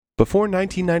Before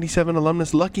 1997,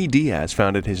 alumnus Lucky Diaz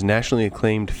founded his nationally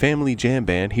acclaimed family jam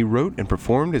band, he wrote and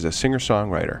performed as a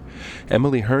singer-songwriter.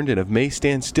 it.Herndon of May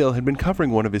Stand Still had been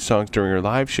covering one of his songs during her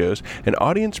live shows, and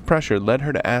audience pressure led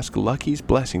her to ask Lucky's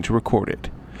blessing to record it.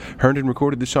 Herndon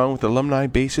recorded the song with alumni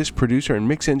bassist, producer, and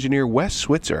mix engineer Wes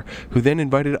Switzer, who then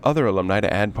invited other alumni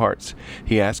to add parts.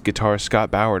 He asked guitarist Scott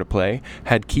Bauer to play,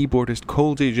 had keyboardist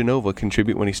Cole Degenova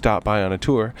contribute when he stopped by on a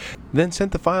tour, then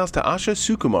sent the files to Asha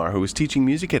Sukumar, who was teaching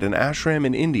music at an ashram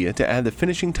in India, to add the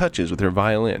finishing touches with her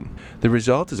violin. The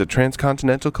result is a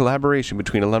transcontinental collaboration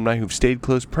between alumni who've stayed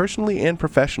close personally and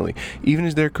professionally, even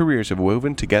as their careers have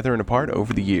woven together and apart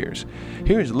over the years.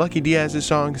 Here's Lucky Diaz's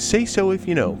song, Say So If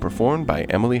You Know, performed by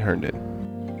it.Herndon.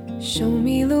 Show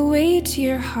me the way to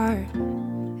your heart,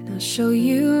 and I'll show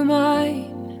you mine.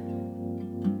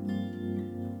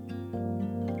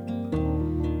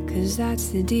 'Cause that's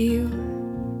the deal,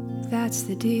 that's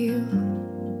the deal.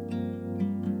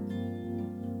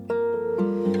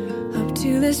 Up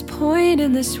to this point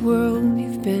in this world,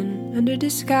 you've been under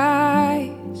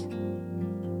disguise.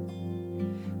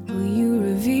 Will you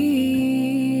reveal?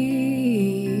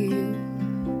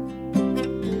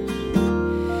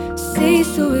 Say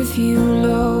so if you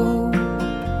know,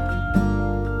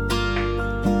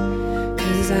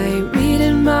 'cause I ain't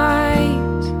reading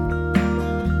minds.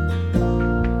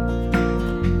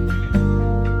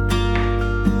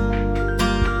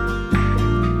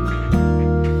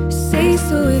 Say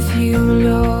so if you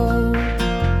know,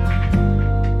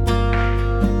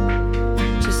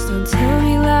 just don't tell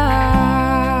me lies.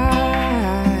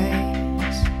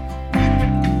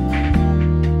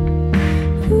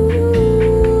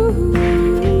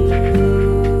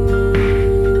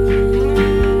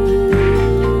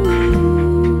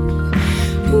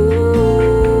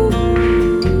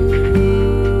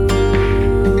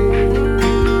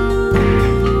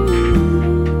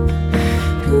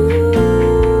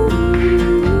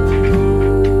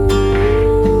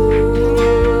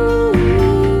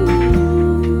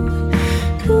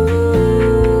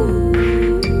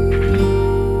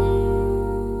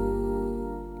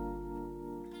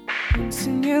 Once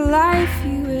in your life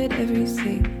you had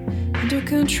everything under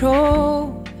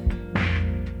control.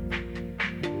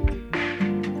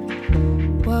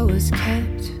 What was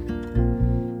kept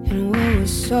and what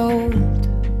was sold.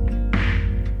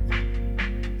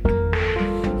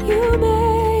 You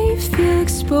may feel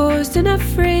exposed and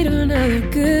afraid of another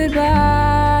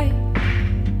goodbye,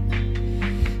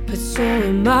 but so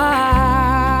am I.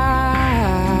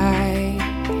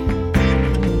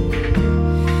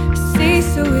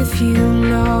 So if you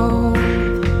know,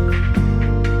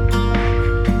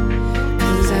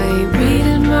 'cause I ain't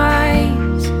reading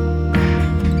minds.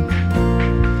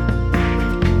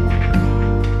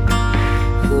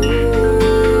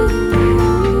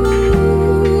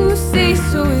 Ooh, say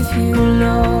so if you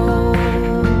know,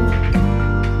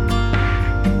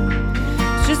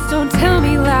 just don't tell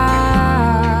me lies.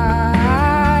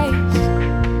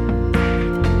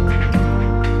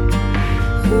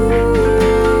 Ooh,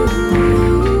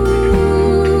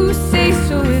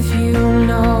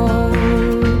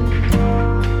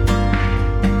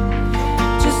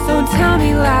 tell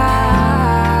me lies.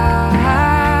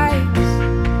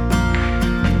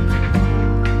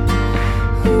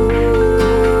 Ooh,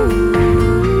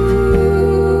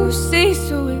 say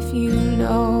so if you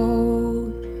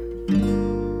know,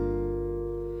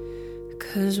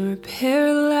 'cause we're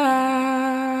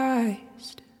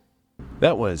paralyzed.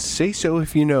 That was Say So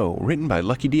If You Know, written by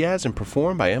Lucky Diaz and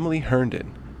performed by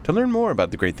it.Herndon. To learn more about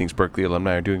the great things Berklee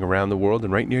alumni are doing around the world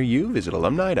and right near you, visit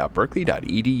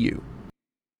alumni.Berklee.edu.